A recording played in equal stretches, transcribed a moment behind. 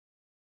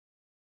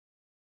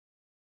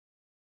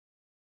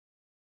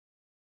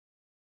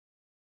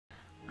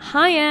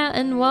Hiya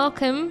and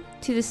welcome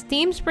to the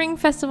Steam Spring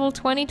Festival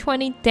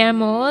 2020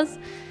 demos.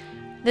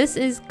 This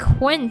is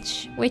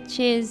Quench, which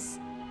is,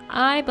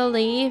 I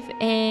believe,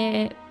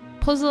 a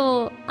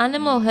puzzle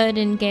animal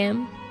herding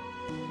game.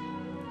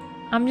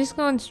 I'm just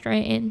going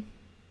straight in.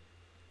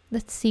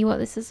 Let's see what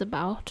this is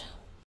about.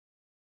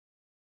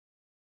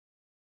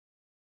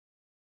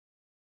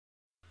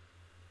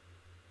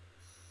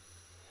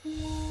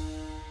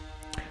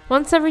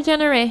 Once every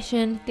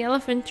generation, the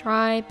elephant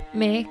tribe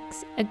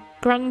makes a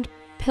grand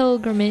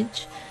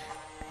pilgrimage.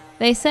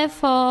 They set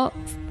forth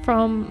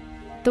from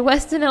the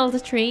western elder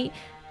tree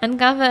and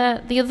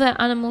gather the other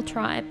animal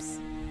tribes.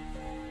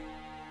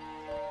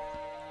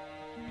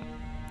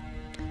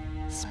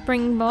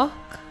 Springbok,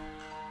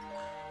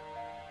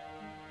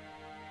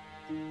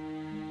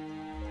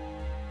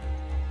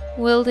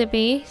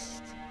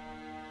 wildebeest,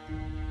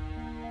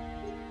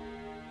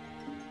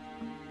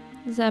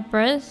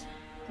 zebras,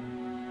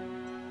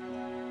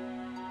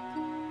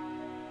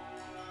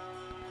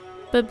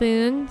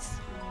 baboons,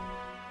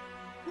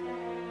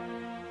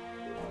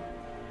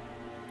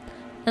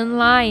 and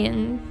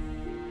lion.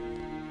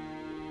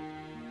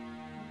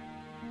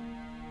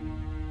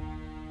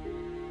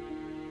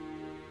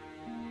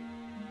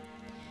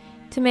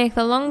 To make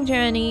a long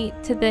journey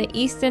to the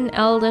eastern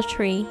elder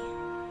tree.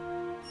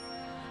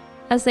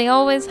 As they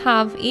always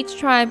have, each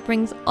tribe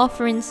brings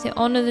offerings to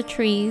honor the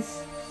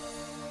trees.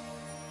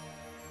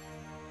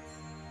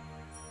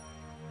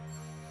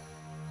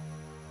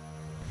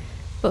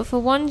 But for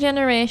one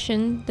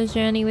generation, the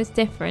journey was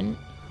different.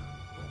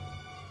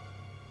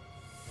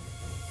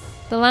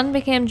 The land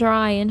became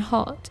dry and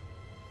hot.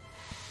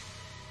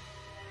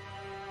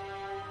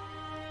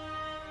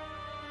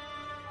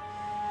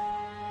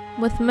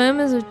 With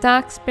murmurs of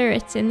dark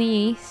spirits in the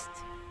east.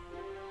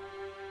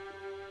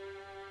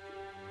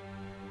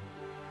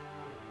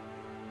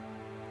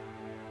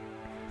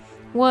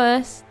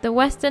 Worse, the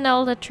western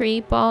elder tree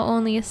bore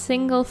only a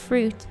single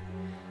fruit.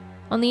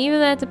 On the eve of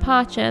their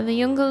departure, the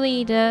young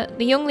leader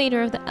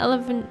of the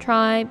elephant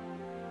tribe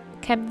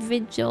kept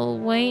vigil,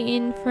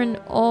 waiting for an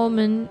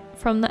omen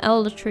from the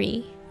elder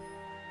tree.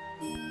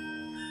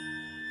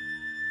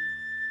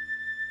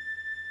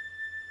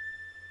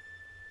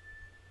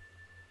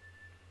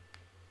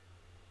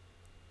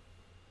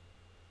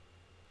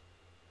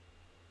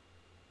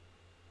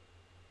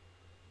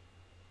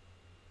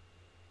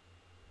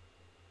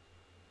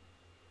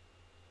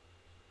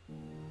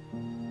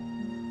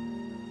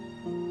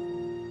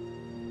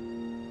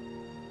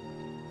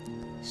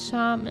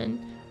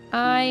 Shaman.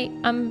 I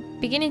am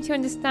beginning to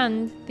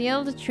understand. The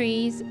elder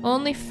tree's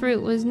only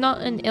fruit was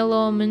not an ill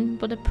omen,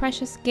 but a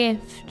precious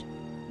gift.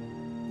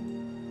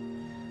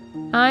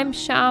 I'm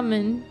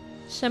shaman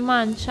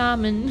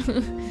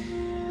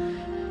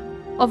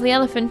of the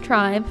elephant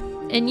tribe,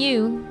 and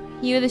you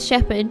are the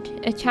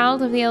shepherd, a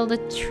child of the elder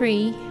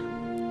tree.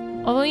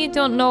 Although you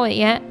don't know it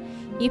yet,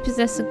 you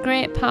possess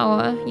great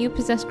power.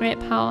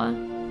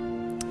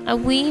 Are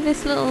we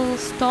this little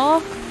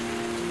stalk?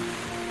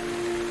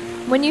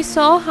 When you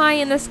soar high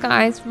in the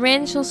skies,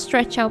 rain shall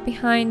stretch out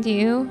behind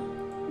you.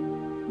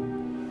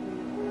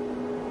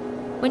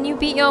 When you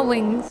beat your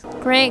wings,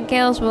 great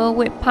gales will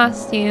whip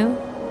past you.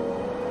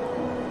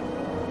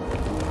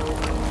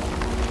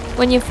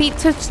 When your feet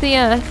touch the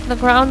earth, the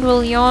ground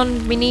will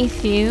yawn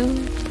beneath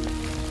you.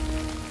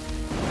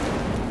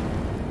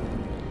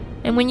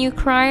 And when you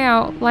cry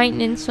out,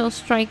 lightning shall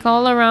strike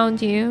all around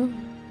you.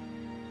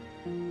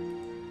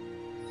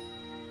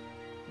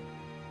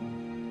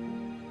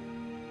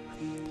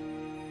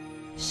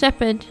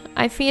 Shepherd,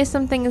 I fear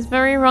something is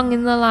very wrong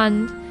in the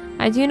land.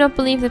 I do not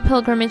believe the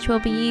pilgrimage will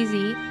be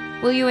easy.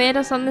 Will you aid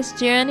us on this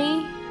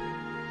journey?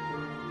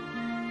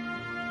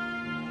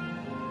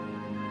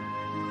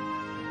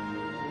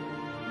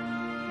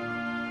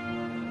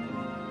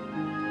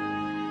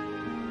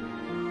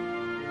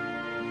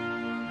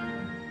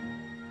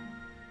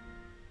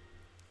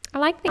 I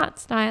like the art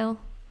style.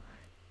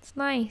 It's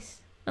nice.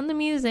 And the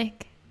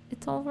music.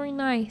 It's all very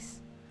nice.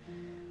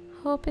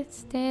 Hope it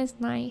stays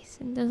nice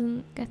and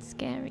doesn't get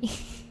scary.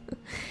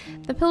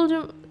 I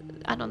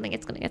don't think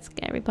it's gonna get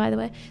scary, by the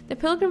way. The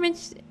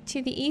pilgrimage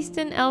to the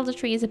eastern elder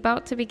tree is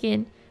about to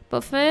begin,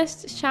 but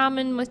first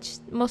shaman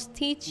must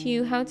teach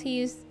you how to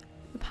use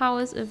the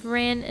powers of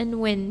rain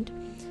and wind.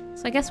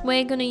 So I guess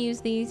we're gonna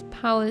use these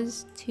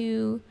powers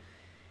to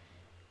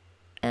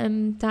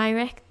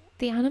direct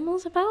the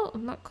animals about.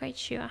 I'm not quite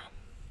sure.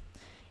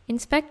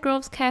 Inspect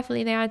groves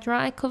carefully. They are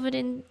dry, covered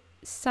in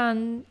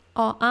sand.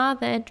 Or are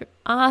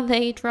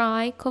they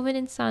dry, covered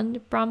in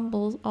sand,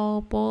 brambles,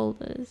 or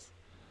boulders?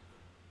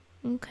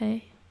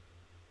 Okay.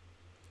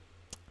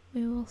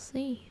 We will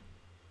see.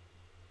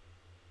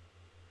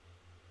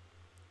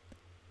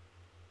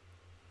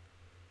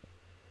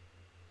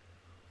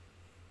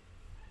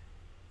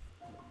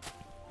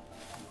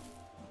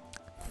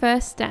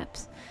 First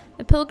steps.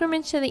 The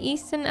pilgrimage to the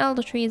eastern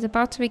elder tree is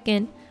about to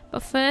begin,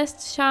 but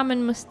first,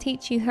 shaman must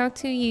teach you how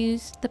to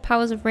use the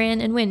powers of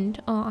rain and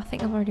wind. Oh, I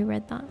think I've already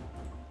read that.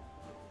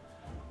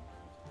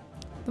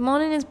 The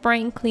morning is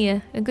bright and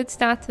clear, a good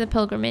start to the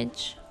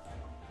pilgrimage.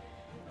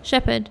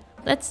 Shepherd,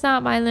 let's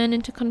start by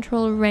learning to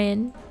control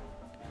rain.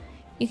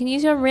 You can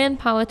use your rain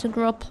power to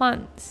grow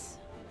plants.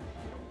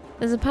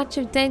 There's a patch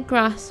of dead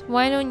grass.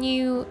 Why don't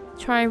you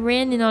try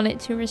raining on it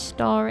to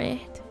restore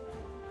it?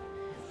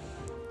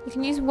 You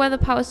can use weather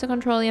powers to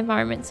control the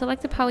environment.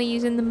 Select the power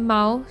using the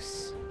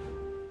mouse.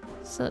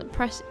 So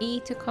press E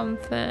to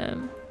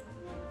confirm.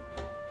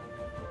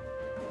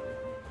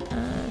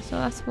 So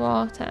that's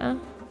water.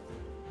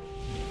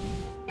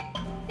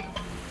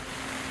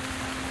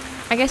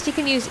 I guess you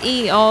can use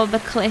E or the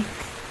click.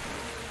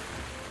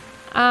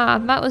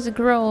 Ah, that was a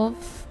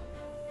grove.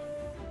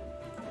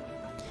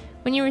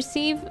 When you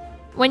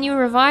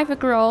revive a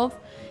grove,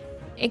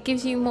 it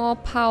gives you more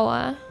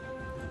power.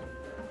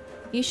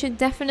 You should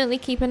definitely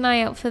keep an eye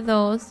out for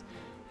those.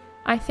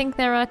 I think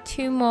there are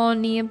 2 more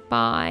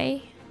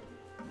nearby.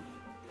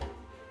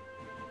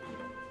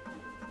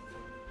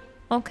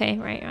 Okay,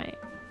 right.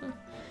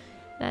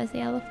 There's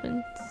the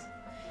elephants.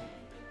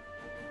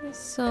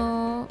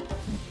 So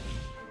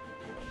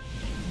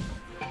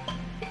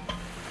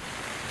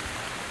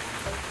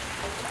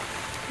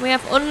we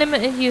have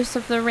unlimited use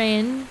of the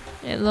rain,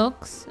 it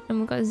looks, and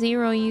we've got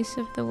 0 use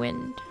of the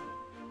wind.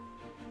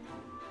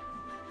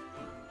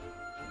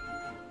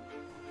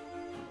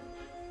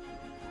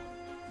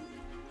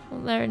 Well,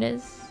 there it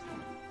is.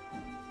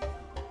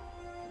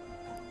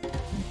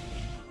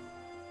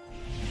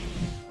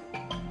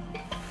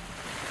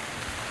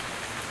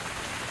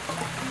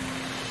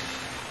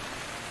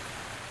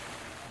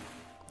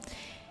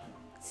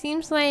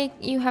 Seems like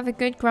you have a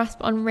good grasp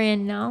on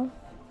rain now.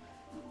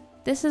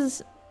 This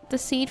is the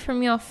seed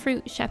from your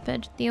fruit,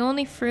 Shepherd, the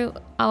only fruit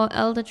our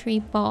elder tree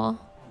bore.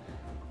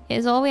 It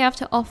is all we have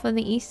to offer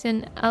the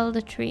eastern elder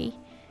tree.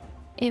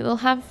 It will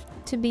have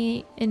to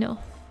be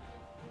enough.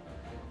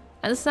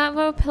 At the start of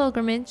our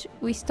pilgrimage,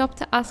 we stopped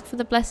to ask for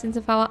the blessings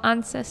of our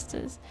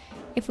ancestors.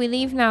 If we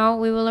leave now,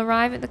 we will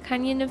arrive at the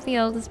Canyon of the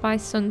Elders by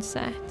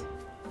sunset.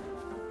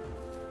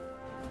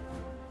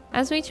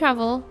 As we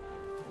travel,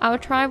 our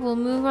tribe will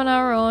move on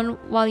our own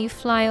while you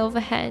fly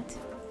overhead.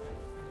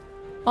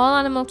 All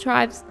animal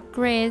tribes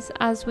graze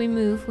as we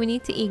move. We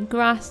need to eat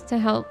grass to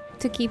help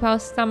to keep our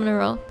stamina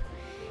up.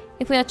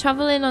 If we are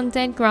traveling on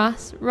dead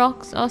grass,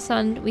 rocks or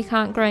sand, we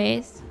can't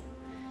graze.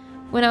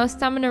 When our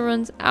stamina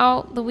runs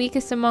out, the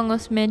weakest among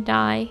us may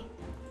die.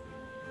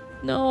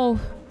 No.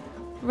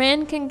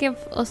 Rain can give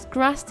us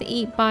grass to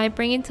eat by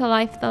bringing to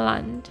life the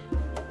land.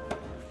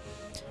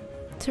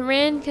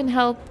 Terrain can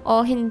help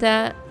or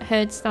hinder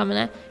herd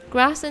stamina.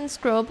 Grass and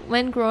scrub,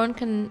 when grown,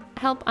 can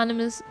help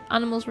animals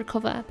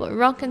recover, but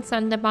rock and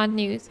sand are bad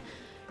news.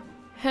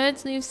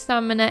 Herds lose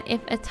stamina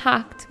if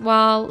attacked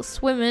while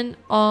swimming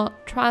or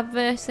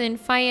traversing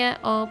fire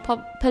or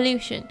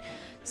pollution,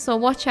 so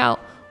watch out.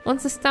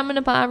 Once the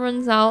stamina bar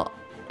runs out,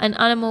 an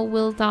animal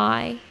will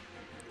die.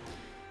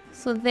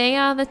 So they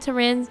are the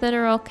terrains that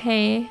are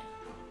okay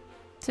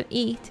to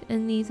eat,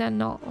 and these are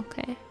not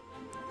okay.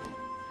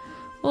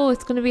 Oh,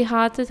 it's going to be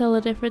hard to tell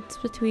the difference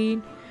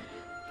between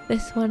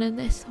this one and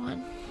this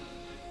one.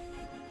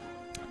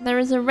 There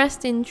is a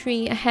resting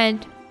tree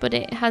ahead, but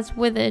it has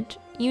withered.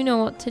 You know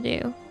what to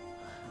do.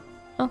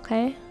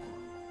 Okay.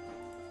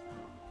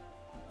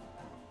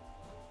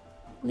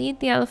 Lead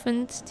the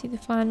elephants to the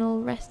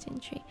final resting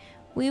tree.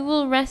 We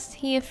will rest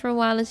here for a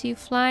while as you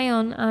fly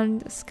on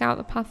and scout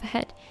the path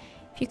ahead.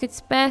 If you could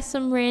spare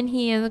some rain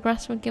here, the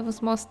grass would give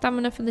us more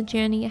stamina for the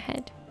journey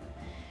ahead.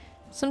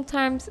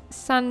 Sometimes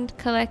sand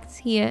collects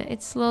here.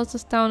 It slows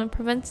us down and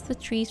prevents the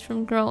trees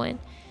from growing.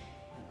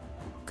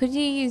 Could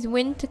you use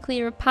wind to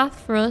clear a path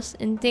for us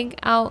and dig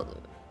our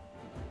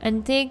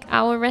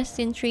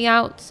resting tree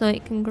out so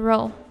it can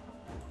grow?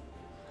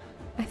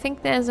 I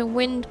think there's a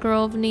wind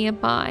grove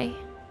nearby.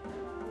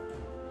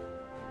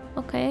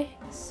 Okay,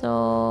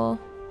 so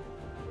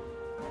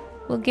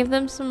we'll give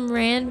them some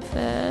rain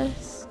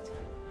first.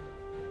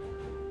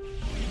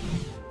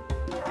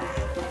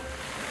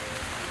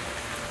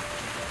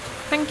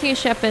 Thank you,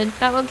 Shepherd.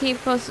 That will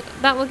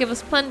give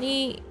us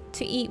plenty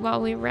to eat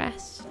while we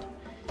rest.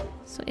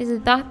 So is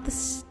that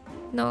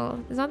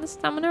no, is that the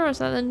stamina or is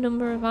that the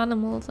number of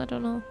animals? I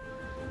don't know.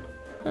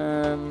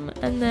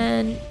 And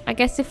then I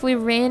guess if we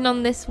rain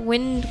on this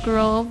wind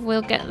grove,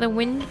 we'll get the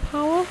wind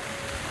power.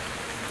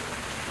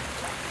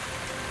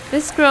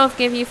 This grove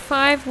gave you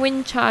 5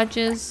 wind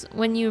charges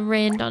when you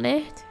rained on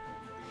it.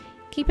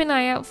 Keep an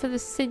eye out for the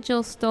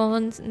sigil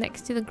stones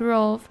next to the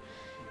grove.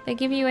 They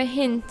give you a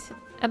hint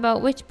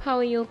about which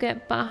power you'll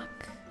get back.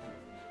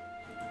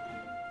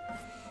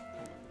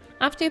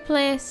 After you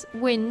place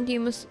wind,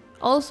 you must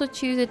also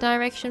choose a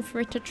direction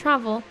for it to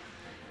travel.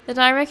 The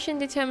direction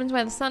determines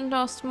where the sand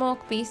or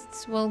smoke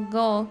beasts will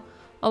go,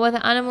 or whether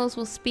animals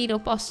will speed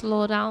up or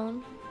slow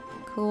down.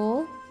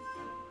 Cool.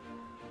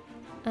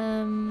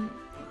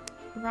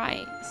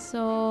 Right,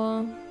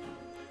 so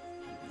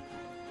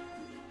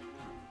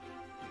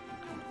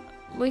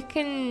we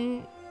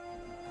can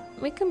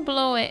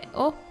blow it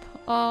up,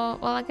 or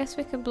well, I guess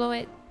we could blow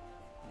it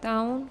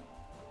down.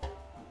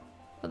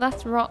 But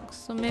that's rocks,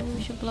 so maybe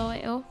we should blow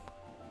it up.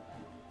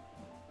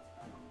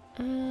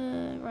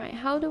 Right,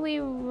 how do we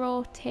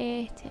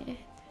rotate it?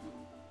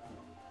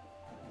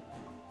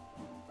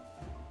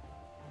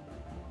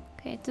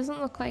 It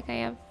doesn't look like I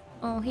have...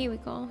 Oh, here we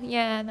go.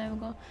 Yeah, there we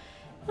go.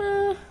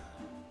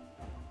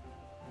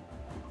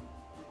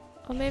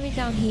 Or maybe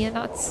down here.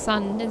 That's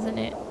sand, isn't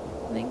it?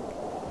 I think.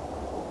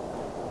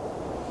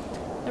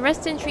 The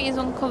resting tree is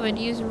uncovered.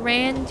 Use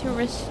rain to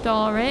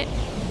restore it.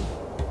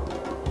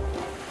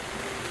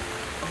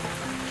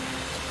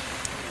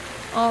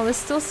 Oh, there's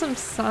still some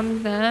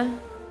sand there.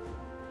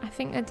 I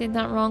think I did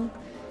that wrong.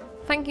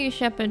 Thank you,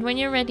 Shepherd. When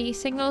you're ready,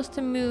 signal us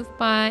to move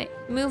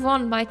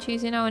on by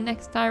choosing our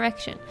next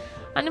direction.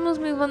 Animals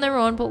move on their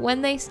own, but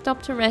when they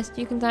stop to rest,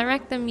 you can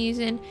direct them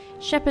using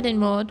shepherding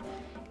mode.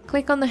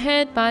 Click on the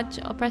herd badge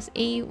or press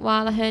E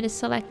while a herd is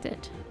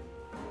selected.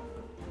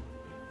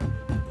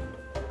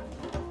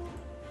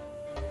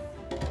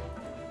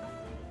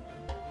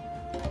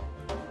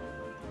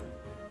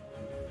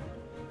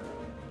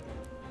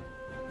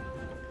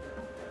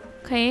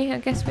 Okay, I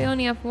guess we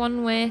only have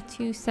one way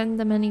to send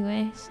them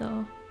anyway,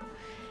 so...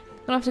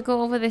 We'll have to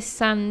go over this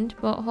sand,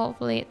 but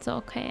hopefully it's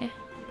okay.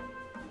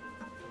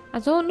 I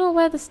don't know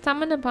where the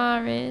stamina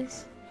bar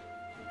is.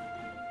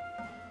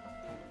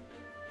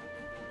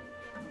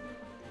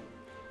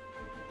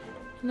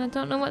 And I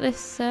don't know what this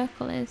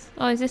circle is.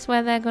 Oh, is this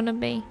where they're gonna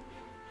be?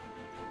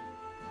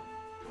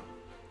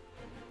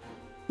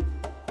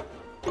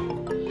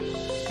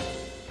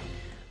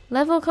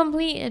 Level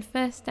completed.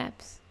 First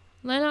steps.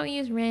 Learn how to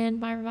use rain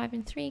by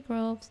reviving 3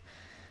 groves.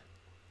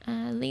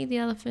 Lead the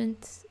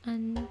elephants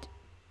and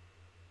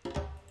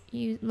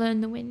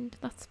learn the wind.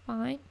 That's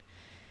fine.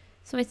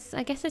 So it's,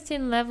 I guess it's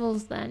in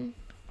levels then.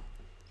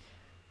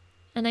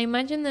 And I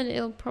imagine that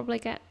it'll probably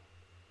get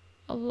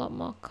a lot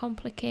more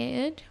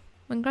complicated.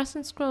 When grass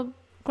and scrub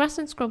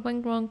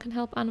when grown can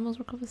help animals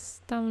recover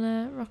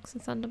stamina, rocks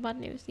and sand are bad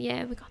news.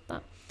 Yeah, we got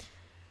that.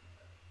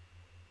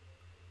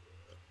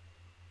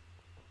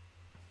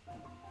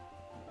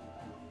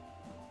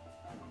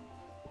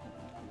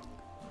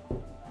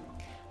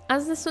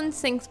 As the sun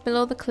sinks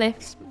below the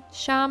cliffs,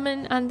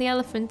 Shaman and the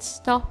elephants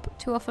stop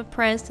to offer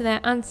prayers to their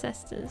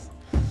ancestors.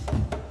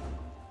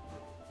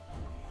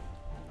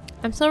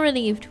 I'm so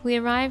relieved. We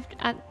arrived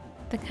at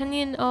the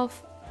Canyon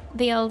of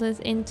the Elders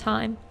in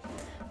time.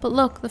 But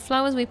look, the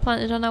flowers we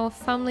planted on our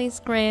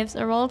family's graves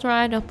are all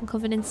dried up and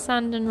covered in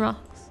sand and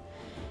rocks.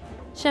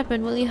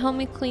 Shepherd, will you help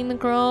me clean the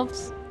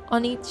groves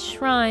on each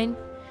shrine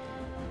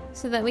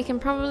so that we can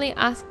probably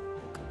ask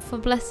for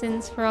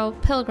blessings for our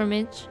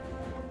pilgrimage?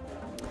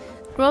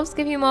 Groves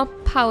give you more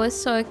powers,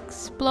 so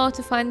explore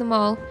to find them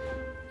all.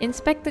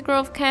 Inspect the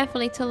grove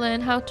carefully to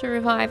learn how to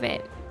revive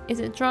it. Is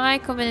it dry,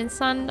 covered in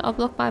sand, or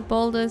blocked by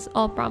boulders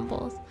or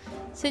brambles?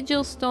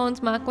 Sigil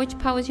stones mark which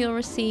powers you'll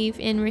receive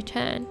in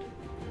return.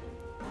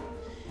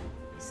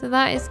 So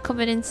that is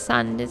covered in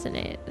sand, isn't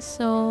it?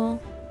 So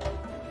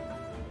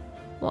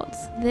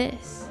what's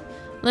this?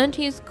 Learn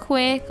to use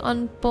Quake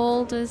on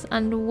boulders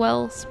and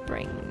well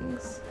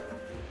springs.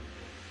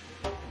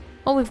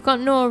 Oh, we've got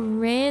no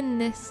rain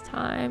this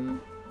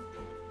time.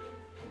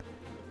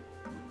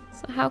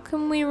 So how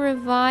can we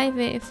revive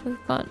it if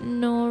we've got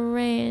no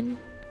rain?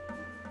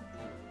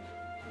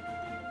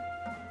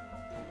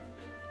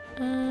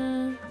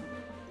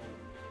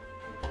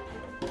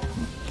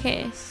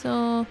 Okay,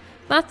 so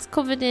that's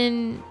covered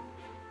in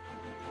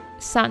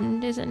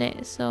sand, isn't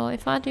it? So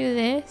if I do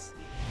this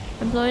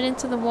and blow it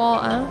into the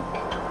water,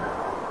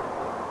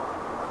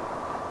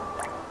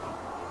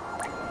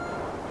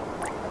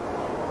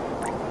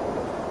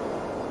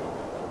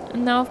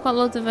 and now I've got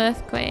loads of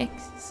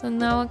earthquakes. So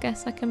now I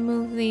guess I can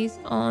move these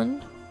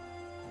on.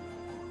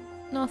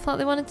 No, I thought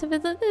they wanted to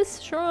visit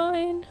this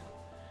shrine.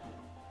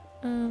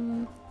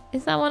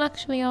 Is that one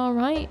actually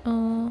alright?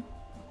 Or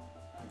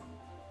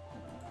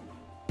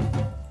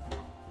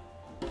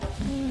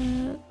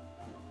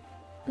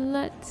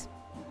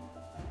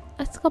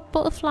it's got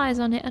butterflies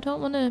on it. I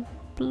don't want to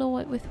blow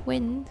it with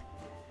wind.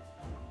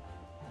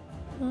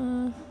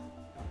 Well,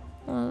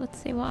 let's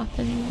see what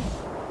happens.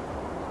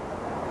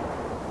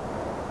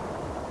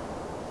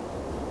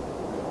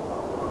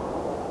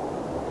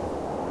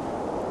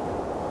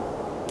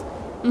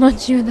 I'm not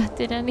sure that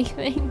did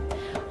anything.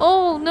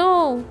 Oh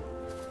no!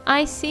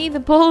 I see the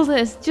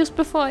boulders just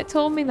before it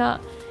told me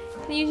that.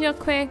 Can you use your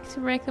Quake to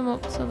break them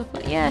up so the...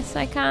 Yes,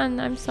 I can.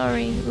 I'm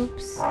sorry.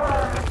 Oops.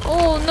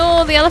 Oh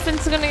no, the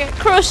elephants are gonna get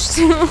crushed.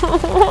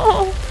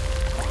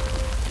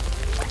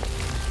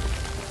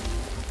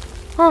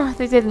 Oh,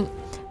 they didn't.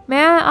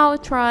 May our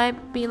tribe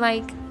be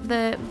like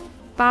the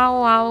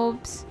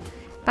baobab's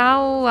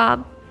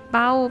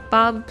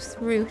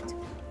root,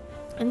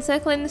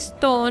 encircling the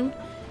stone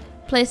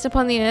placed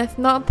upon the earth,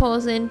 not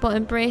opposing but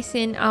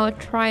embracing our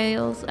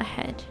trials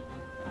ahead.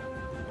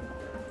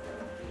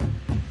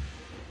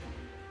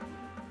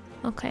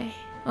 Okay,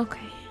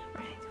 okay,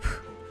 right.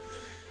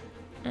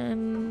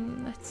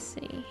 Let's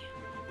see.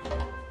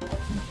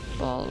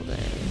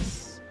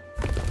 Boulders.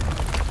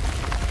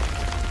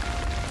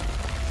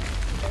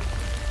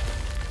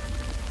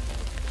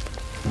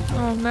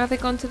 Oh, now they've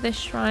gone to this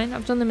shrine.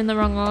 I've done them in the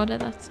wrong order,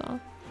 that's all.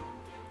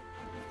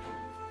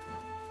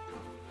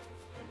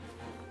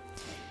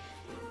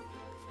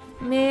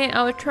 May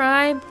our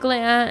tribe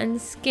glitter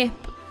and skip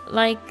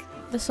like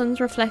the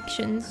sun's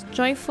reflections,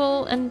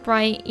 joyful and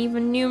bright,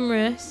 even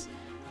numerous,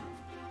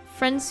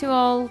 friends to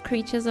all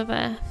creatures of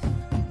earth.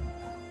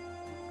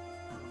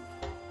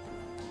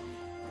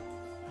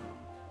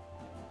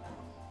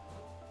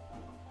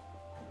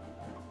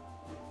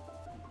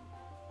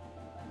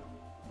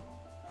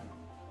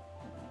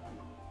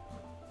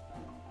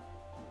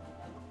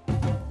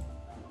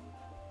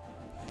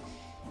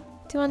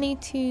 Do I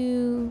need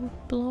to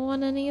blow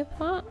on any of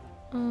that?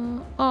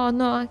 Oh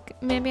no,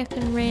 maybe I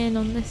can rain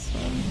on this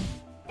one.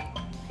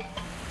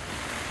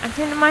 I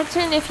can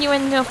imagine if you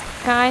end up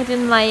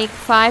guiding like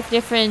 5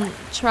 different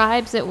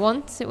tribes at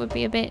once, it would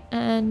be a bit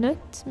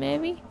nuts,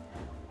 maybe.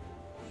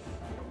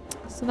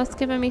 So that's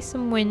giving me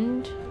some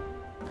wind.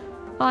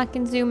 Oh, I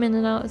can zoom in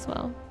and out as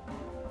well.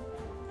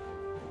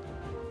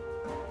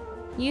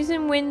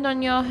 Using wind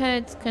on your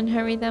herds can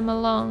hurry them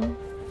along.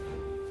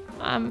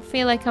 I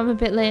feel like I'm a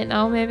bit late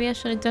now. Maybe I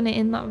should have done it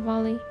in that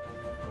valley.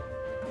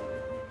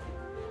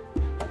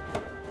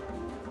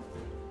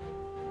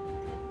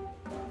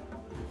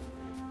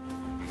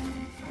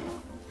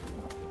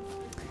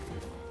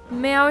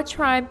 May our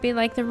tribe be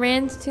like the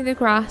rains to the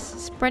grass,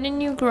 spreading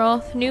new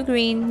growth, new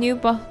green, new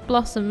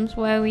blossoms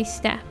where we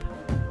step.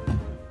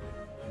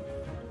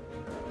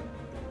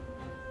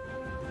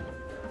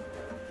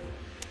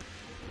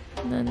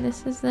 And then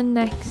this is the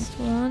next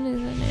one,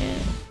 isn't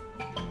it?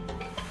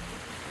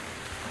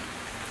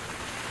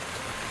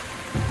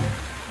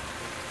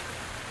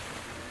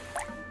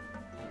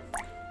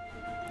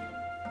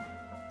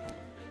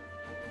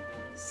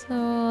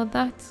 So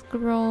that's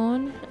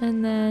grown,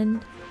 and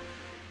then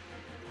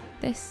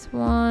this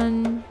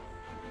one.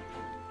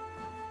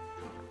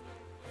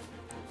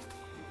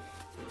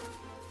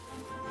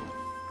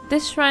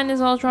 This shrine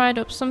is all dried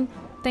up.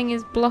 Something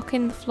is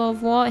blocking the flow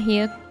of water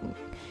here.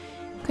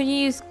 Could you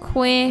use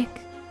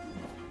quake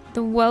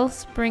the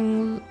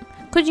wellspring?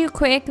 Could you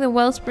quake the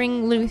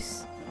wellspring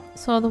loose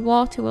so the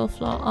water will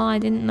flow? Oh, I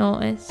didn't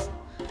notice.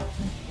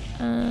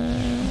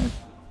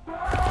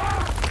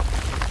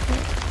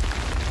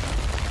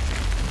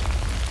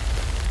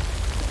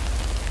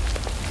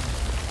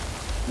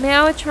 May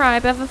our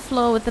tribe ever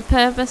flow with the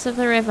purpose of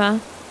the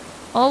river,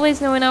 always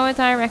knowing our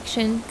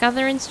direction,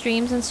 gathering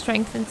streams and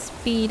strength and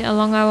speed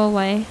along our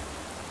way.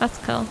 That's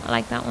cool. I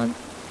like that one.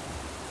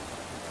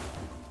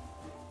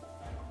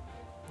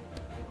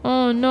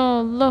 Oh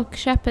no, look,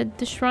 Shepherd,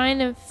 the shrine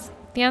of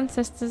the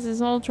ancestors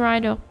is all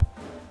dried up.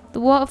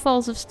 The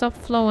waterfalls have stopped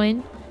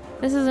flowing.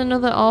 This is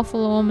another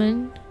awful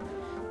omen.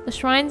 The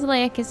shrine's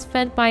lake is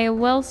fed by a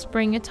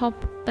wellspring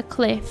atop the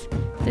cliff.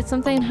 Did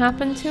something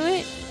happen to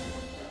it?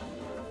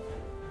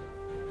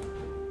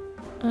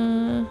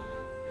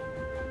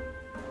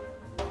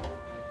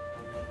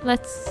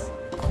 Let's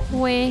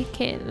quake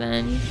it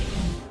then.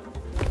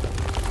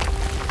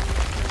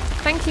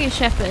 Thank you,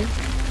 Shepherd.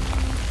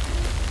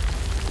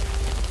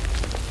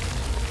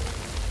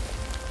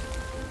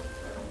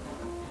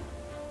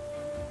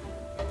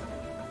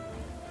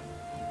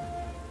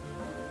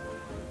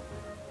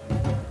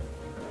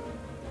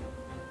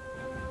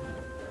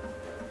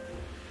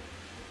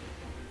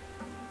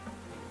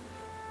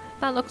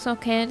 That looks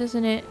okay,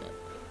 doesn't it?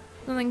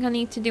 I don't think I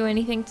need to do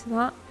anything to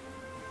that.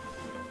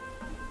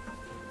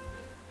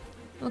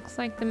 Looks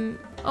like the...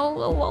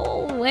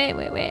 Oh,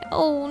 wait.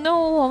 Oh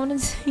no, I wanted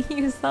to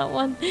use that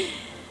one.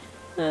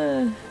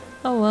 Oh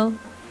well.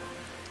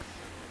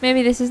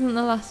 Maybe this isn't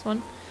the last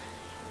one.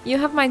 You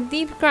have my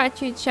deep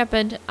gratitude,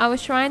 Shepherd. Our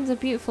shrines are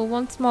beautiful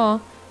once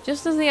more.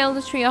 Just as the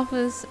Elder Tree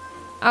offers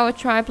our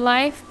tribe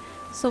life,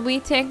 so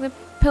we take this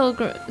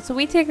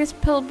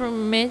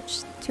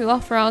pilgrimage to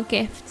offer our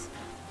gifts.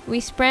 We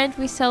spread,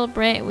 we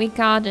celebrate, we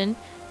garden.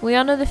 We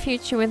honor the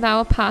future with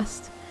our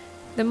past.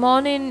 The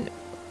morning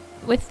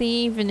with the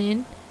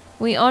evening.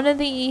 We honor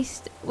the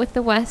east with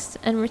the west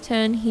and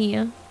return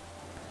here.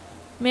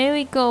 May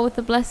we go with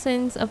the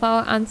blessings of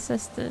our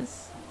ancestors.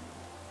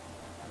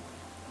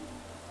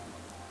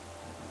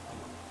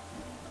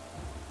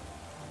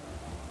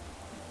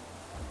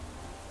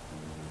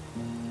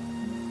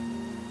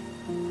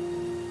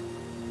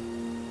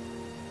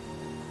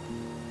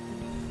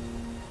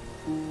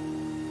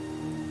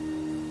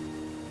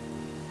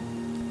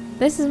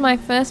 This is my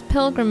first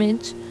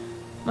pilgrimage,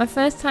 my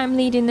first time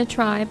leading the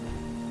tribe.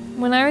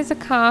 When I was a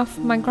calf,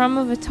 my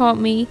grandmother taught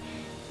my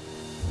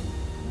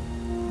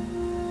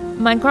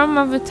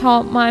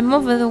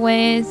mother the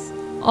ways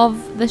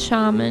of the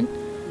shaman.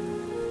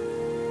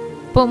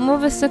 But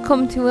mother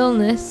succumbed to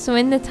illness, so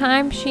in the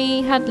time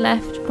she had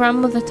left,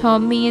 grandmother taught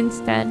me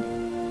instead.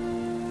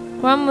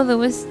 Grandmother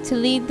was to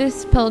lead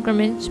this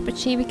pilgrimage, but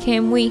she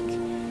became weak,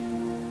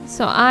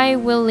 so I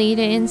will lead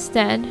it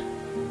instead.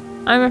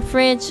 I'm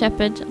afraid,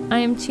 Shepherd, I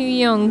am too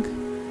young.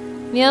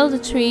 The elder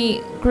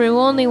tree grew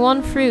only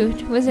one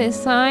fruit. Was it a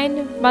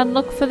sign? Bad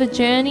luck for the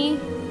journey?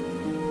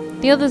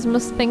 The others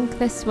must think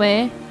this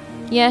way.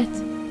 Yet,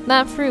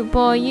 that fruit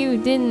bore you,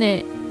 didn't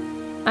it?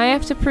 I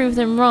have to prove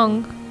them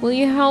wrong. Will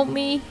you help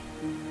me?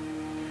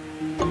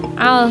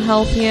 I'll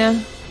help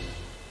you.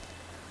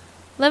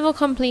 Level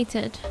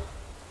completed.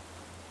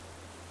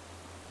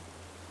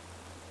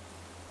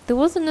 There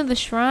was another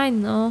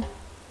shrine though.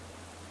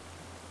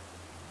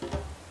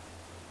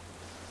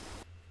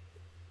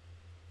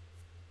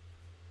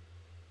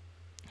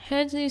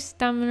 Herds lose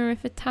stamina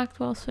if attacked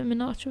while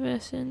swimming or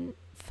traversing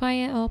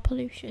fire or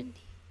pollution.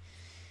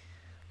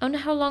 I wonder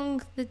how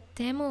long the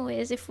demo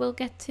is, if we'll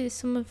get to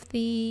some of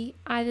the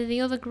either the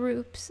other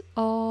groups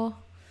or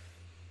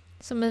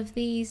some of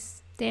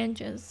these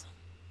dangers.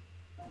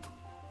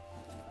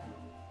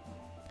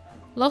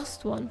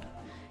 Lost one.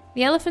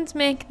 The elephants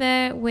make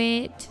their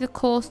way to the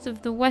coast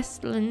of the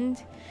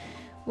Westland,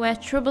 where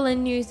trouble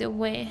and news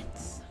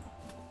awaits.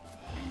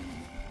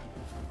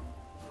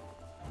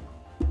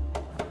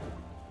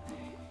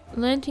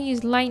 Learn to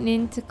use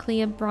lightning to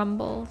clear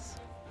brambles.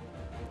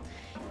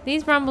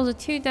 These brambles are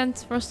too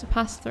dense for us to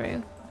pass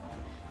through.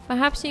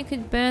 Perhaps you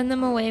could burn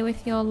them away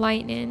with your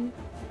lightning.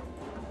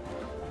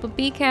 But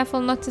be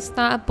careful not to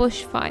start a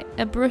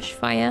brush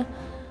fire.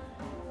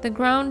 The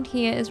ground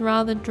here is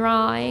rather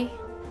dry.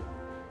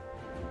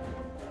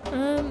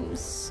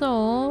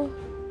 So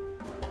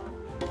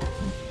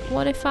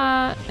what if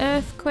I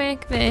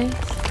earthquake this?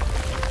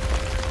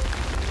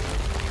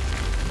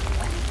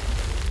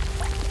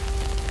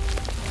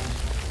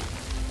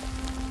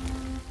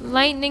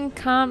 Lightning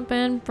can't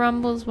burn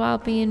brambles while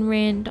being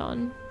rained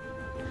on.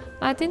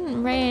 I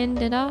didn't rain,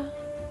 did I?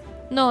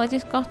 No, I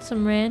just got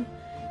some rain.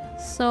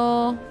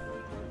 So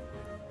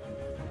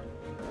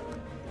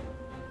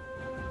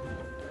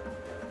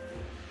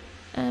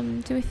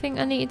do we think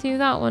I need to do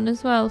that one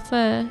as well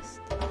first?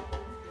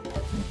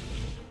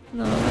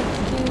 No,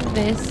 let's do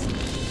this.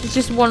 It's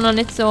just one on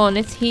its own.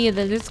 It's here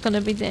that it's gonna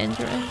be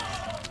dangerous.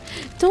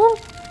 Don't.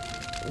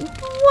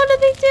 What are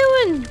they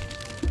doing?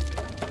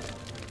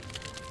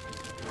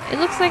 It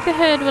looks like the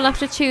herd will have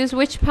to choose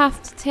which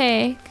path to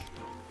take.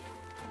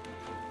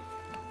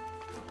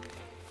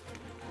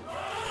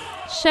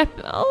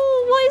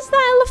 Oh, what is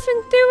that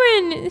elephant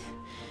doing?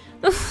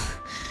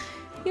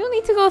 You'll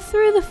need to go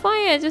through the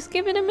fire. Just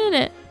give it a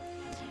minute.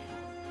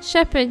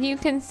 Shepherd, you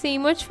can see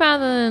much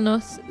farther than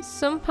us.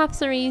 Some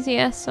paths are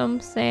easier, some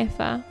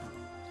safer.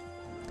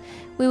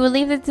 We will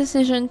leave the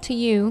decision to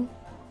you.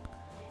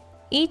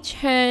 Each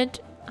herd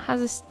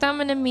has a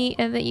stamina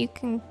meter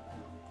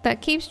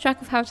that keeps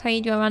track of how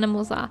tired your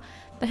animals are.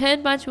 The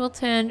herd badge will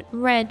turn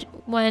red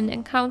when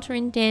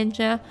encountering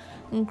danger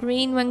and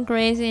green when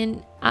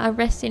grazing at a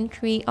resting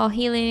tree or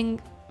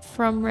healing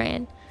from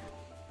rain.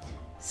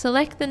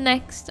 Select the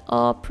next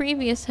or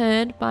previous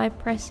herd by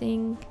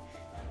pressing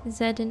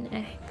Z and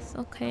X.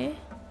 Okay.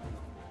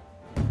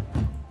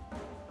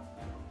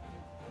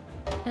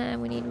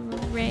 And we need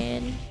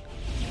rain.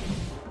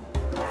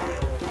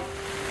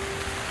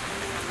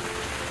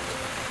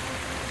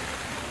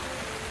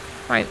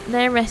 Right,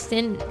 they're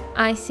resting.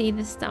 I see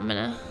the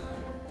stamina.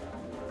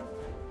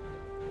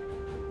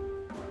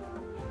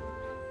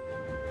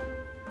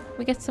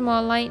 We get some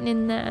more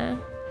lightning there.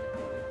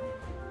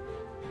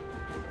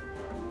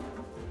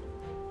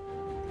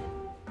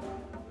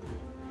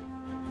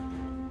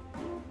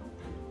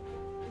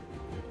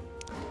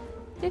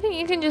 Do you think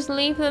you can just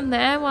leave them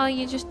there while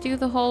you just do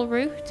the whole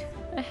route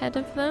ahead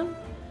of them?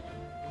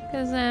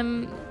 Because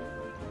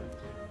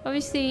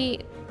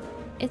obviously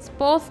it's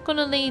both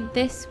gonna lead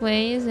this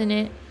way, isn't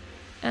it?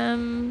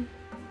 So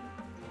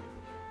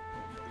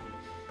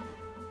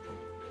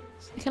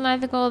you can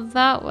either go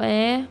that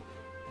way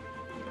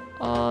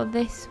or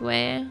this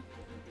way.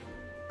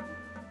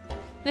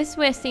 This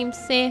way seems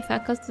safer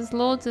because there's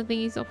loads of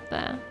these up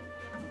there.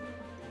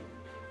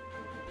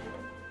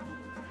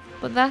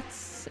 But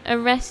that's a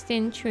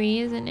resting tree,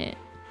 isn't it?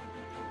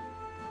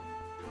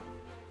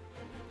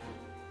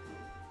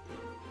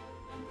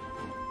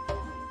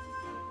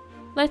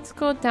 Let's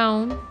go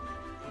down.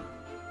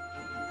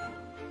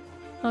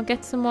 I'll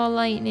get some more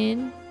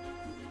lightning.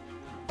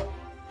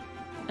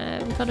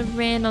 We've got a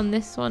rain on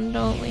this one,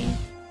 don't we?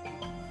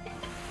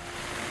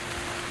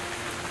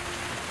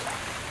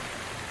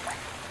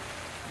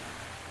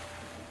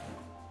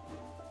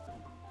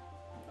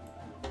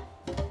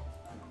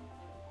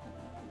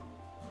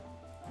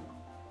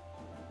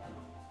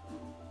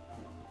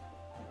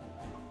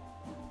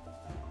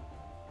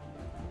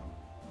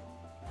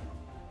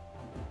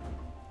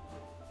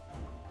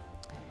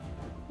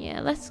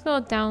 Yeah, let's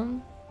go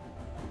down.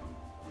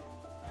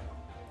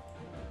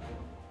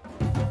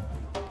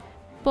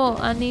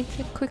 But I need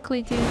to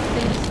quickly do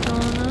this,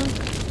 don't I?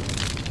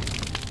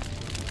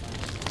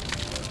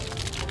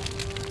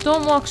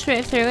 Don't walk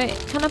straight through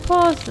it. Can I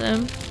pause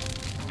them?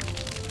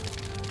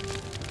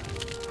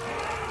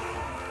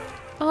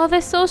 Oh,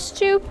 they're so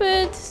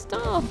stupid.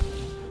 Stop.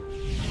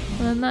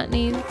 And that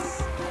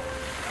needs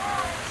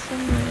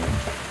some rain.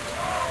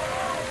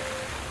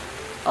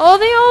 Oh,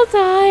 they all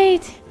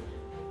died.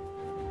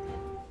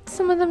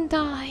 Some of them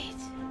died.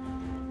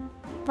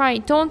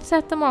 Right, don't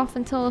set them off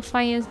until the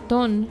fire's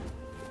done.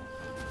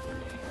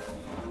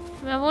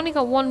 I mean, I've only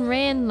got one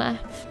rain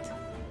left.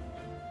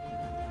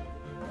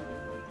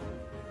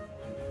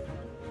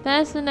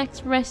 There's the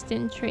next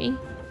resting tree.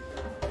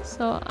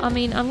 So, I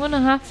mean, I'm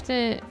gonna have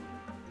to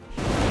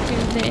do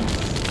this.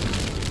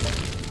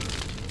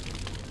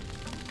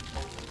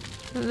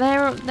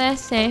 They're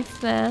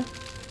safe there.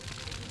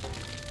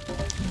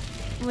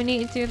 We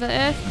need to do the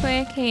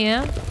earthquake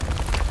here.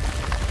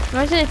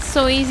 Imagine it's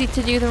so easy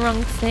to do the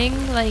wrong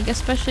thing, like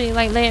especially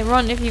like later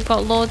on if you've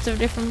got loads of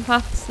different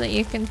paths that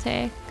you can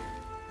take.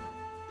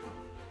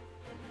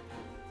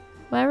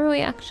 Where are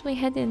we actually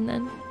heading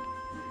then?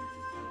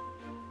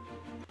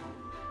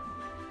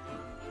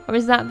 Or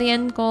is that the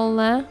end goal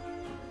there?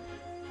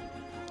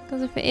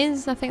 Because if it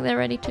is, I think they're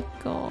ready to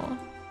go.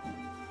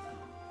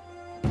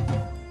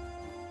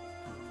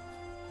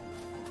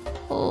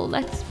 Oh,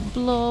 let's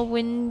blow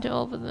wind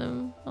over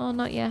them. Oh,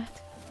 not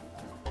yet.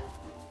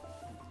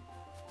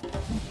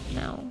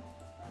 No.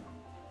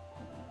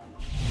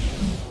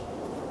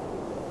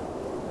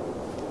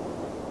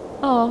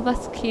 Oh,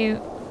 that's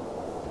cute.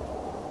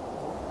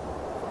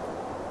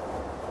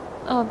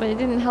 Oh, but it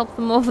didn't help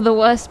them over the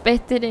worst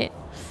bit, did it?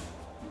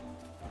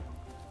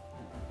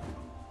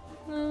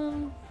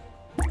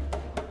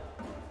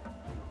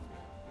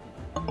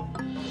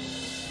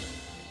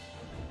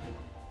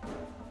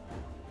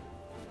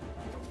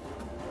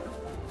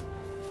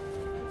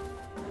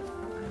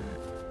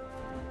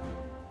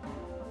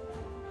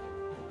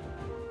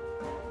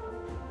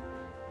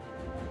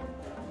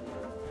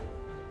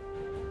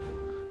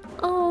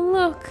 Oh,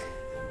 look.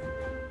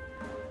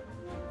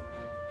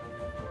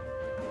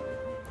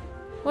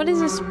 What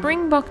is a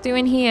springbok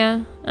doing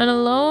here? And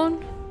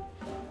alone?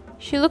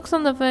 She looks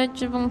on the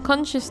verge of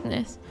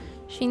unconsciousness.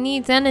 She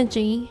needs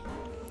energy.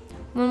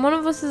 When one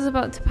of us is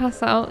about to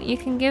pass out, you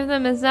can give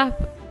them a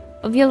zap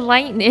of your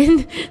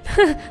lightning.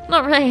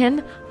 Not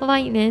rain,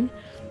 lightning.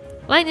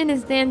 Lightning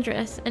is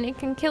dangerous and it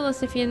can kill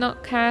us if you're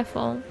not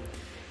careful.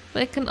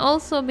 But it can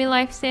also be a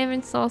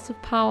life-saving source of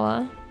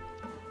power.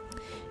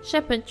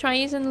 Shepherd, try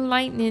using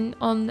lightning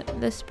on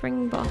the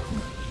springbok.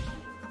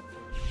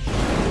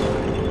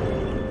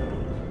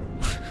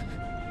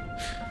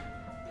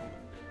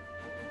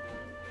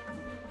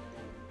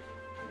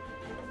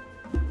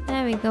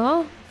 There we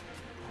go.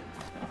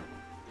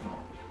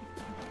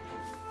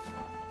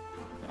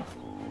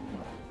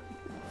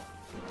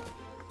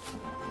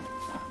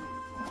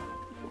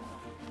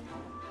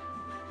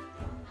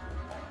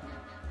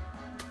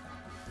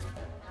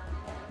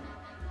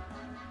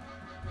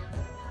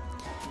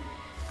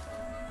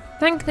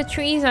 Thank the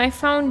trees I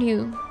found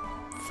you.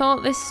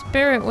 Thought this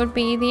spirit would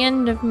be the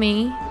end of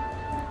me.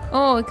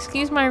 Oh,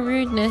 excuse my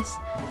rudeness.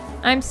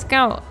 I'm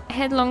Scout.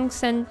 Headlong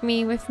sent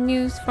me with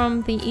news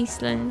from the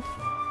Eastland.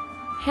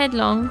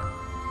 Headlong?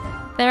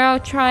 They're our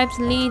tribe's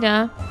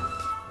leader.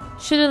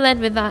 Should have led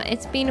with that.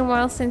 It's been a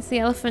while since the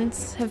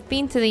elephants have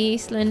been to the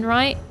Eastland,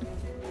 right?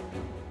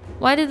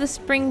 Why did the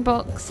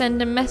springbok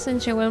send a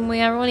messenger when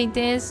we are only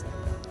days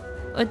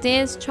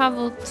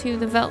travel to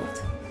the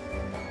veldt?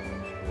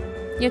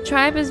 Your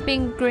tribe has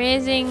been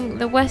grazing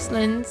the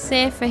westland,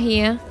 safer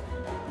here.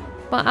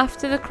 But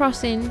after the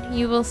crossing,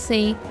 you will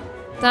see.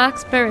 Dark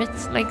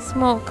spirits like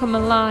smoke come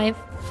alive.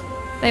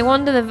 They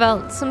wander the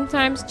veldt,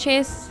 sometimes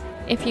chase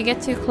if you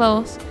get too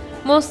close.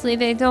 Mostly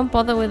they don't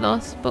bother with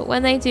us, but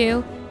when they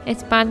do,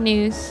 it's bad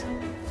news.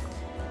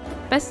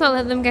 Best not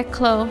let them get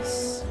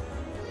close.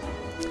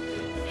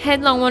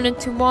 Headlong wanted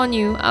to warn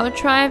you, our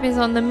tribe is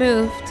on the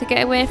move to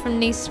get away from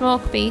these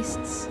smoke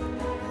beasts.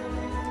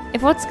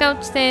 If what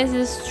Scout says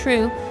is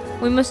true,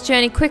 we must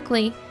journey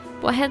quickly,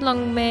 but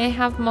Headlong may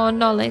have more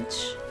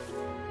knowledge.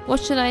 What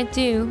should I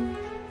do?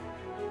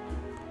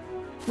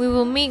 We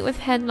will meet with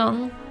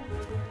Headlong.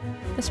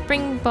 The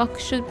springbok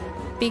should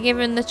be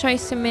given the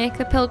choice to make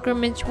the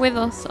pilgrimage with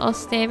us or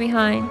stay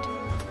behind.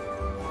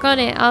 Got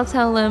it, I'll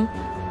tell them,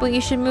 but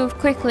you should move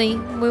quickly,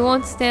 we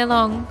won't stay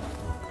long.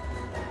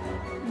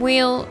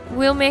 We'll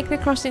make the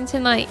crossing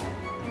tonight,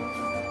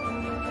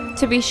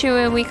 to be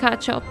sure we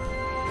catch up.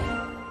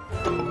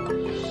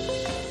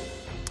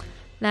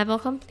 Level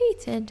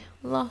completed.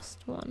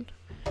 Lost one.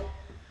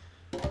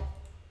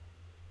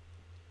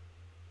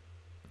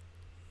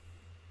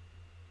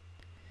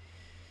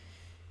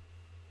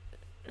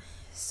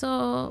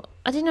 So,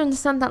 I didn't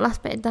understand that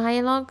last bit of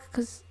dialogue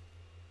because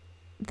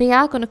they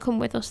are going to come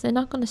with us. They're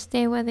not going to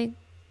stay where they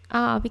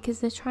are because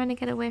they're trying to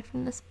get away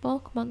from the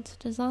spoke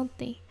monsters, aren't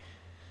they?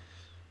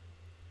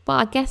 But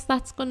I guess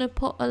that's going to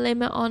put a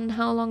limit on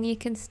how long you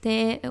can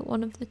stay at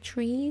one of the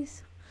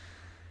trees.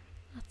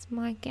 That's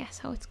my guess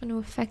how it's going to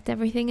affect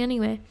everything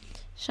anyway.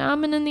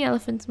 Shaman and the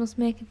elephants must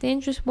make a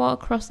dangerous water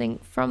crossing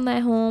from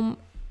their home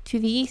to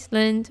the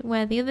Eastland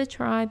where the other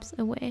tribes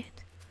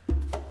await.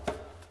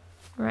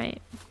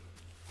 Right.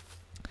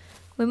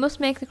 We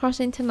must make the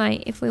crossing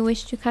tonight if we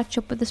wish to catch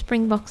up with the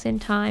springboks in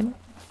time.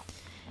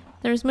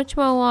 There is much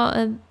more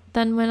water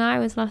than when I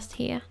was last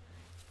here.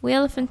 We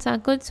elephants are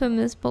good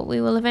swimmers, but we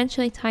will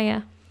eventually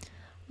tire.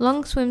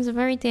 Long swims are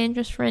very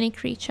dangerous for any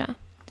creature.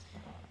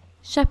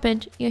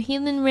 Shepherd, your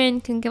healing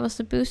rain can give us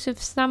a boost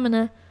of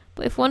stamina,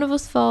 but if one of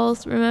us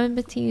falls,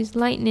 remember to use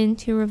lightning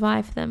to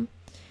revive them.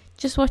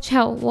 Just watch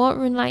out,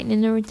 water and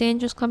lightning are a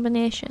dangerous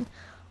combination.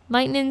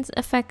 Lightning's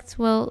effects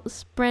will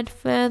spread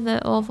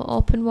further over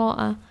open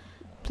water.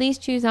 Please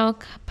choose our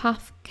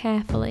path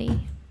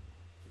carefully.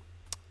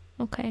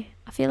 Okay,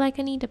 I feel like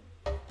I need a...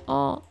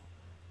 Oh,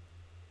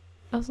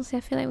 I was gonna say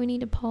I feel like we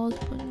need a pause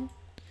button.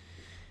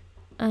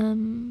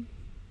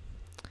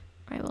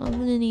 Right, well I'm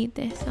gonna need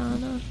this,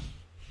 aren't I?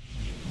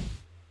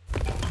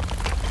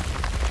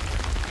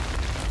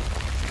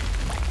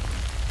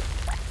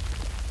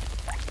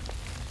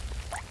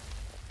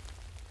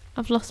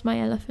 I've lost my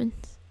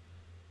elephants.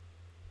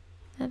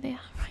 There they are,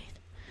 right.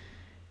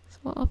 So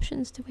what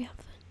options do we have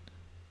then?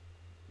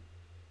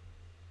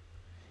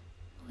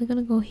 We're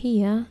gonna go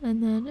here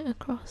and then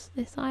across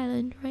this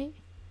island, right?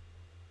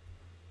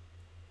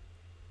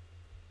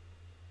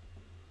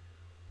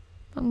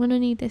 I'm gonna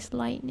need this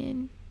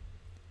lightning.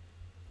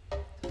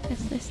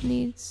 Guess this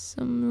needs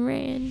some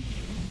rain.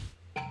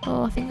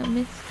 Oh, I think I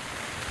missed.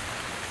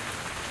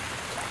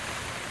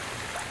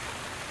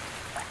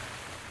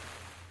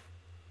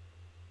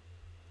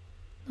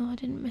 No, I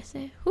didn't miss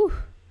it. Whew,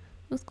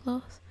 that was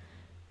close.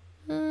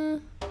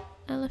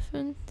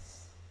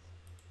 Elephants.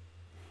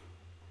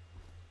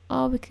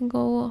 Oh, we can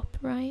go up,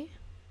 right?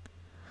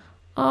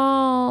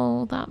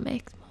 Oh, that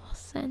makes more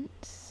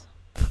sense.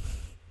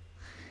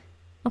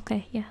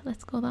 Okay, yeah,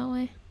 let's go that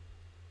way.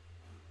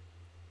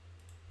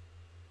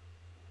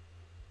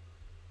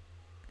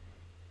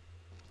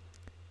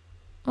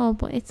 Oh,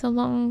 but it's a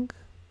long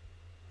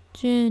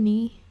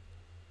journey.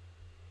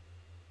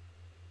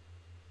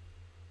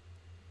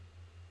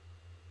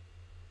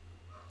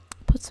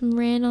 Put some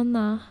rain on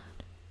that.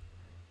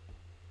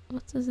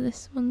 What does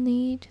this one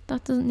need?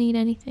 That doesn't need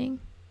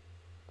anything.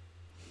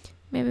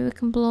 Maybe we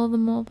can blow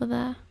them over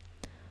there.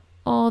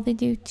 Or they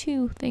do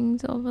 2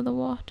 things over the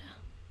water.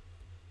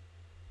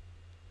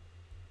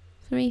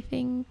 3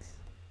 things.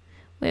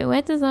 Wait,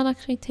 where does that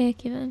actually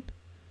take you then?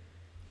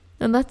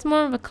 And that's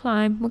more of a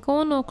climb. We're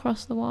going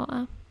across the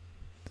water.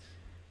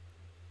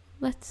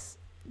 Let's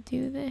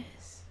do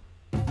this.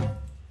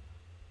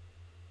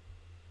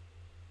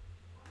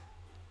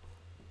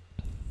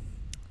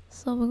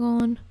 So we're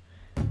going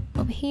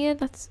over here.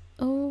 That's,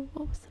 oh,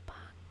 what was the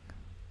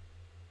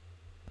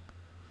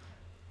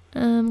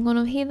bang? Going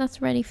over here.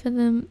 That's ready for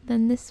them.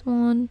 Then this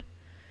one.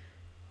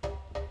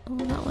 Oh,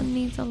 that one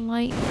needs a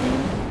light thing.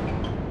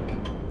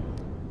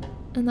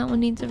 And that one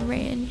needs a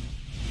rain.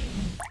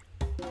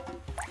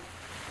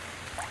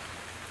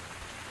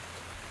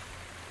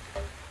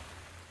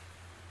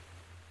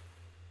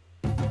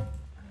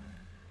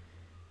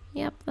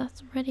 Yep,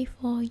 that's ready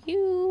for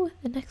you.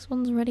 The next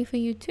one's ready for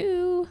you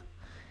too.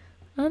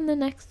 And the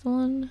next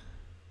one.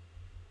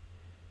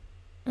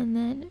 And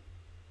then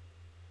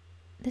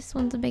this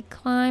one's a big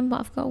climb,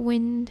 but I've got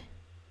wind.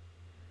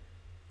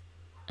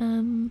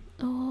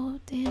 Oh,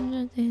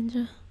 danger,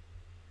 danger.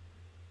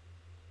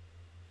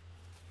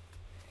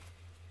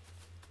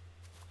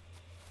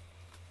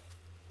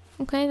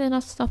 Okay, they're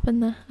not stopping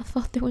there. I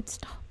thought they would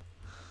stop.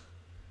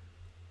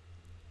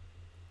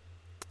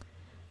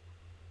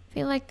 I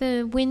feel like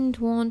the wind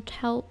won't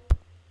help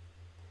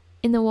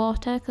in the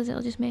water because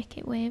it'll just make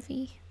it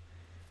wavy.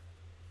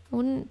 I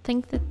wouldn't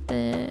think that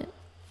the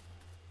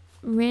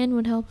rain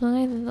would help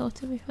either though,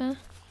 to be fair.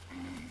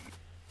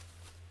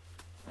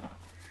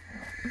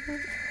 I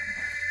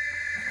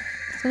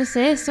was gonna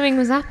say something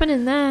was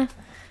happening there.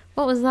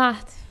 What was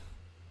that?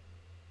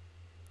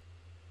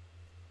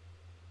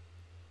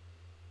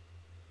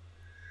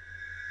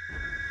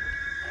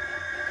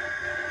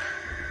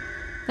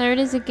 There it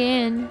is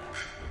again.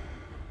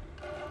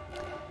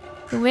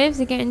 The waves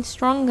are getting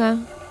stronger.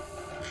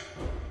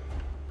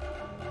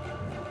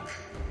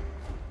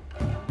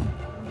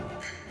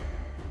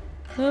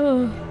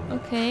 Oh,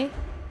 okay.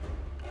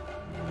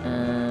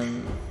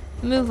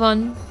 Move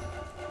on.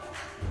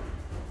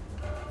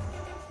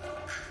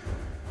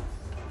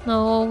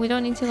 No, we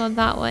don't need to go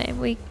that way.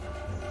 We've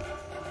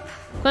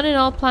got it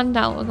all planned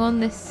out. We're going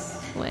this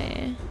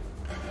way.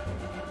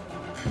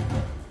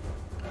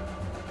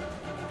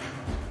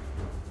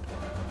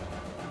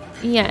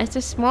 Yeah, it's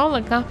a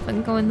smaller gap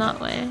than going that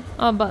way.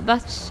 Oh, but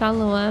that's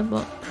shallower,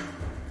 but...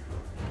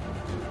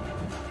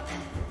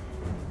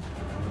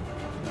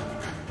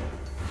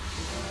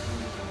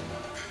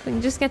 we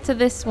can just get to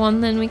this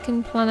one, then we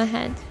can plan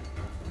ahead.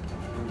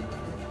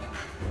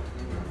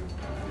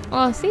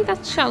 Oh, see,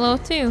 that's shallow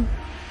too.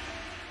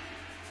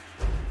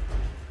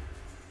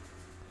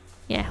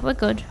 Yeah, we're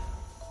good.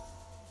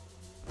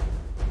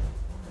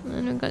 And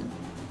then we've got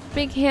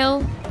big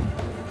hill.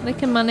 We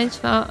can manage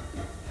that.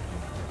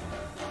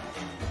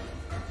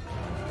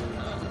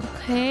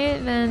 Okay,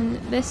 then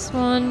this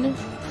one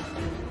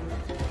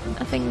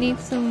I think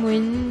needs some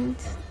wind.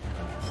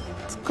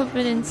 It's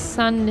covered in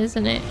sand,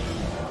 isn't it?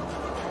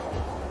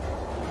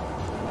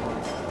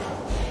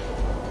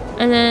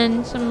 And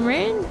then some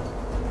rain.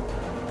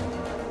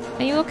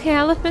 Are you okay,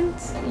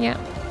 elephants? Yeah.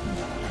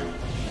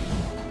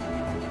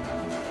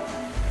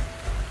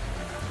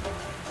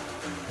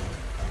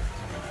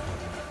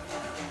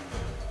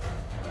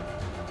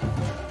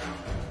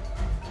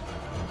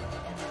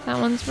 That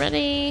one's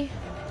ready.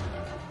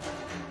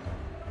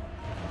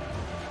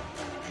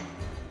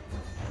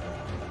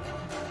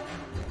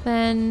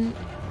 Then,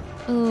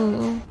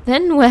 ooh,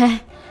 then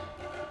where?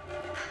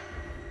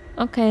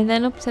 Okay,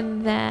 then up to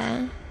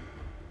there.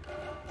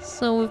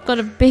 So we've got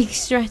a big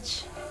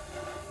stretch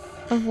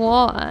of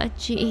water.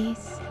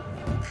 Jeez.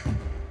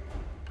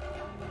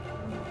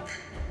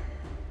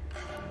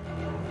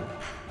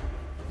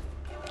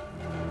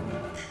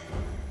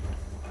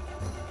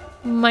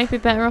 Might be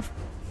better off.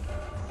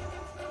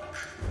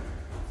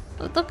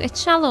 Oh, look,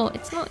 it's shallow.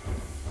 It's not.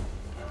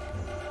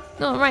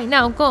 No, right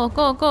now. Go,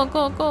 go, go,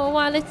 go, go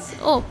while it's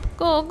up.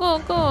 Go, go,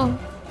 go.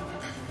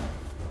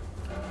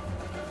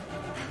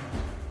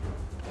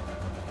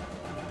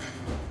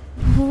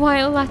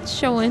 While that's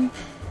showing.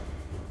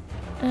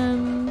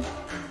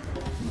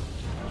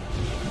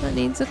 That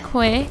needs a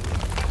quake.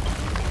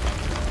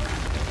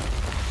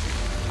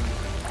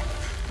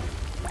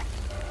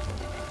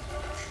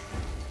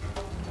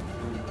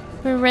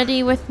 We're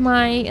ready with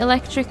my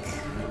electric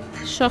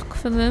shock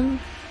for them.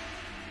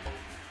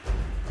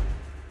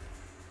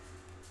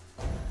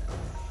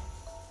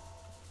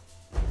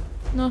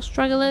 No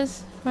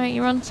strugglers. Right,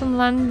 you're on some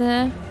land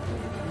there.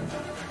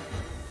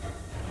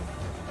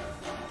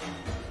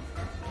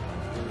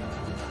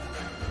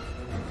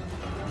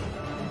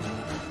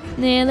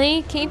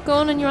 Nearly. Keep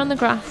going and you're on the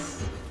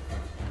grass.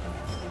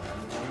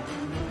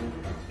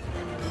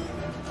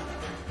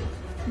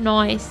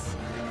 Nice.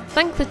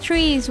 Thank the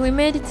trees, we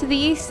made it to the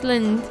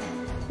Eastland.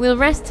 We'll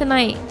rest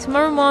tonight.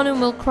 Tomorrow morning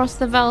we'll cross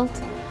the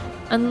veldt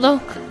and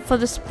look for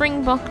the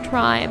Springbok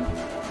tribe.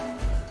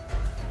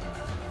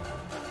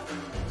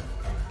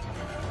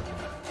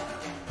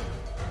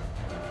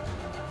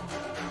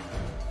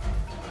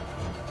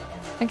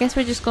 I guess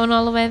we're just going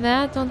all the way there.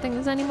 I don't think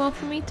there's any more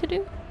for me to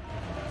do.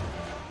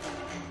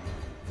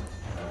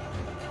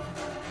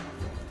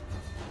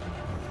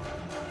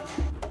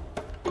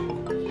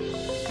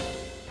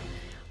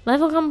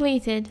 Level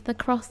completed. The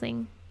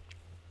crossing.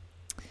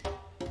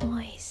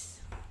 Nice.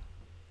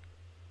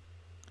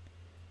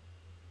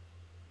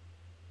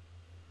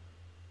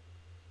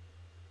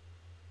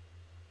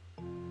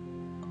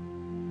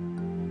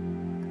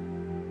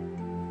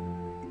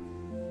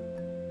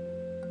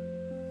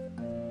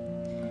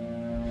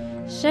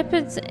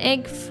 Shepherd's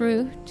egg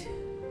fruit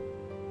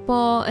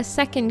bore a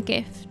second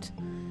gift.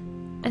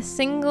 A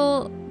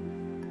single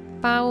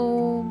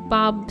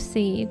baobab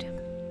seed.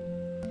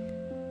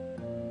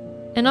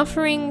 An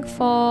offering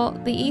for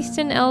the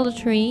Eastern Elder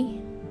Tree.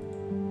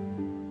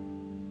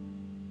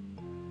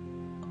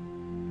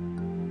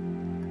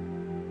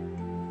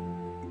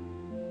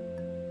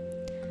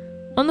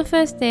 On the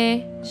first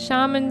day,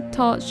 Shaman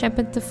taught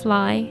Shepherd to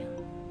fly.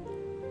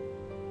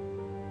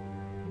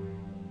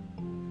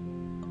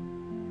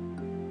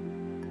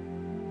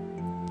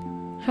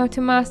 How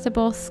to master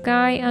both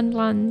sky and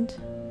land.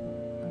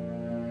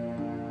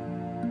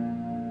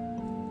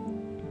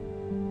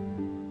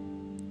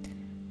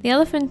 The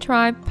elephant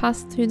tribe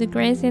passed through the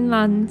grazing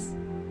lands.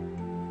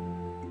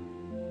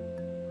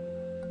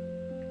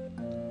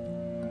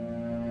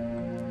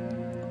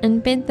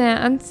 And bid their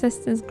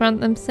ancestors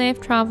grant them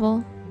safe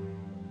travel.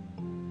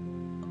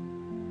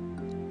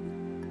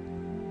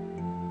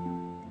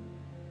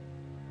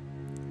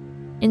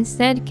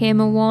 Instead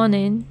came a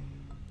warning.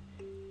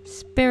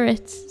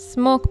 Spirits,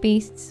 smoke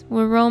beasts,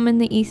 were roaming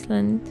the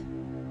Eastland.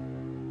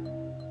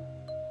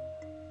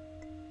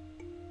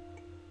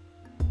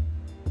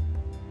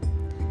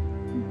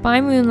 By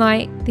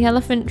moonlight, the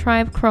elephant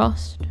tribe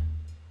crossed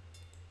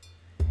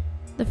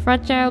the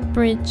fragile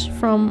bridge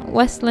from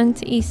Westland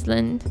to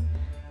Eastland,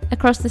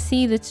 across the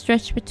sea that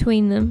stretched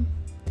between them.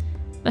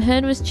 The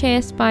herd was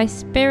chased by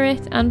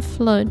spirit and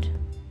flood,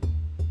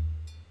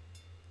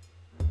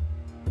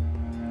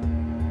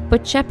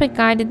 but Shepherd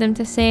guided them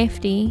to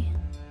safety.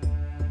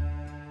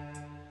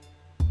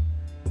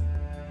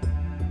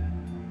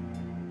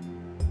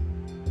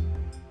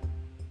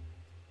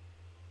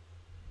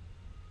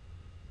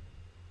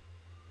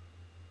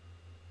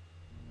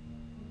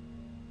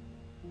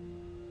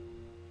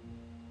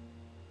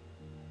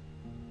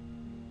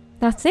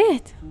 That's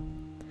it.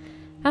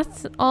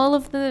 That's all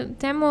of the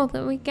demo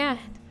that we get.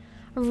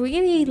 I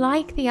really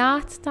like the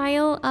art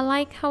style. I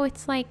like how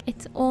it's like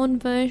its own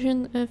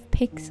version of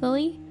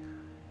pixely.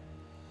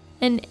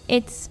 And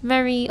it's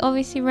very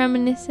obviously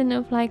reminiscent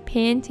of like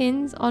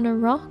paintings on a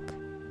rock.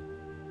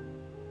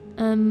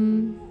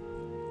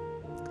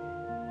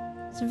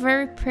 It's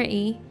very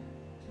pretty.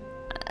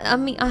 I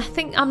mean, I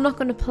think I'm not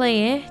going to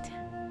play it.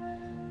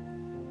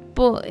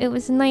 But it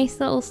was a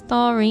nice little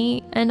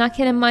story, and I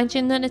can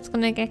imagine that it's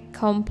going to get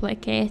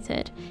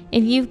complicated.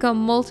 If you've got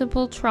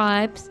multiple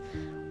tribes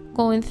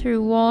going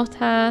through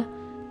water,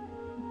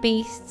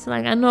 beasts,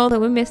 like I know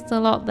that we missed a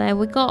lot there.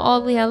 We got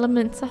all the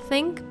elements, I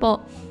think, but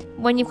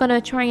when you've got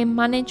to try and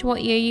manage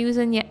what you're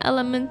using your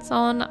elements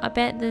on, I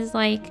bet there's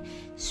like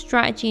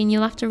strategy and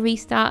you'll have to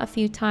restart a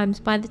few times.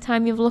 By the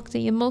time you've looked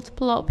at your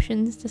multiple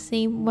options to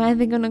see where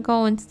they're going to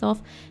go and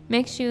stuff,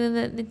 make sure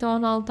that they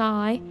don't all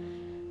die.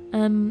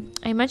 I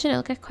imagine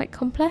it'll get quite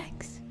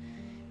complex.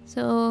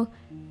 So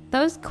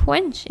that was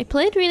Quench. It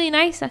played really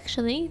nice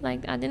actually.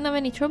 Like I didn't have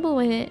any trouble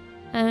with it.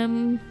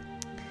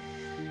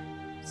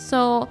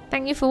 So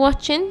thank you for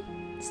watching.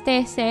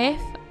 Stay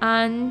safe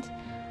and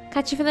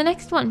catch you for the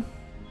next one,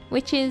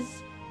 which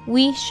is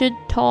We Should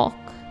Talk.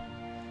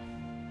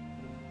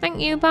 Thank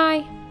you.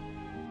 Bye.